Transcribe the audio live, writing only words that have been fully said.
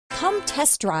Come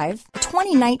test drive the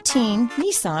 2019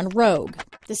 Nissan Rogue.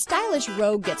 The stylish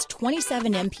Rogue gets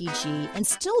 27 mpg and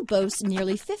still boasts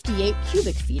nearly 58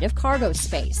 cubic feet of cargo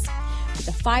space. With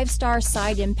a 5-star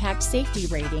side impact safety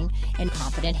rating and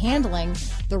confident handling,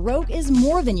 the Rogue is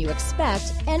more than you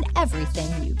expect and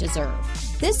everything you deserve.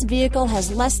 This vehicle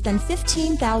has less than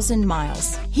 15,000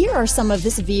 miles. Here are some of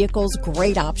this vehicle's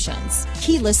great options: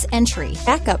 keyless entry,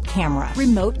 backup camera,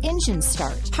 remote engine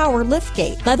start, power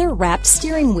liftgate, leather-wrapped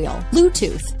steering wheel,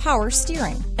 Bluetooth, power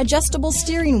steering, adjustable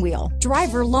steering wheel,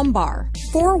 driver lumbar,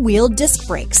 4-wheel disc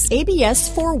brakes, ABS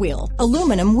 4-wheel,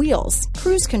 aluminum wheels,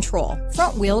 cruise control,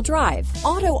 front-wheel drive,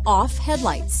 auto-off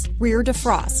headlights, rear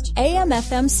defrost,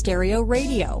 AM/FM stereo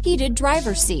radio, heated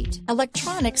driver seat,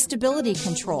 electronic stability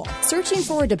control. Searching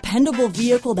for a dependable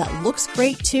vehicle that looks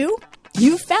great too?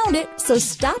 You found it, so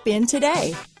stop in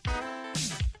today.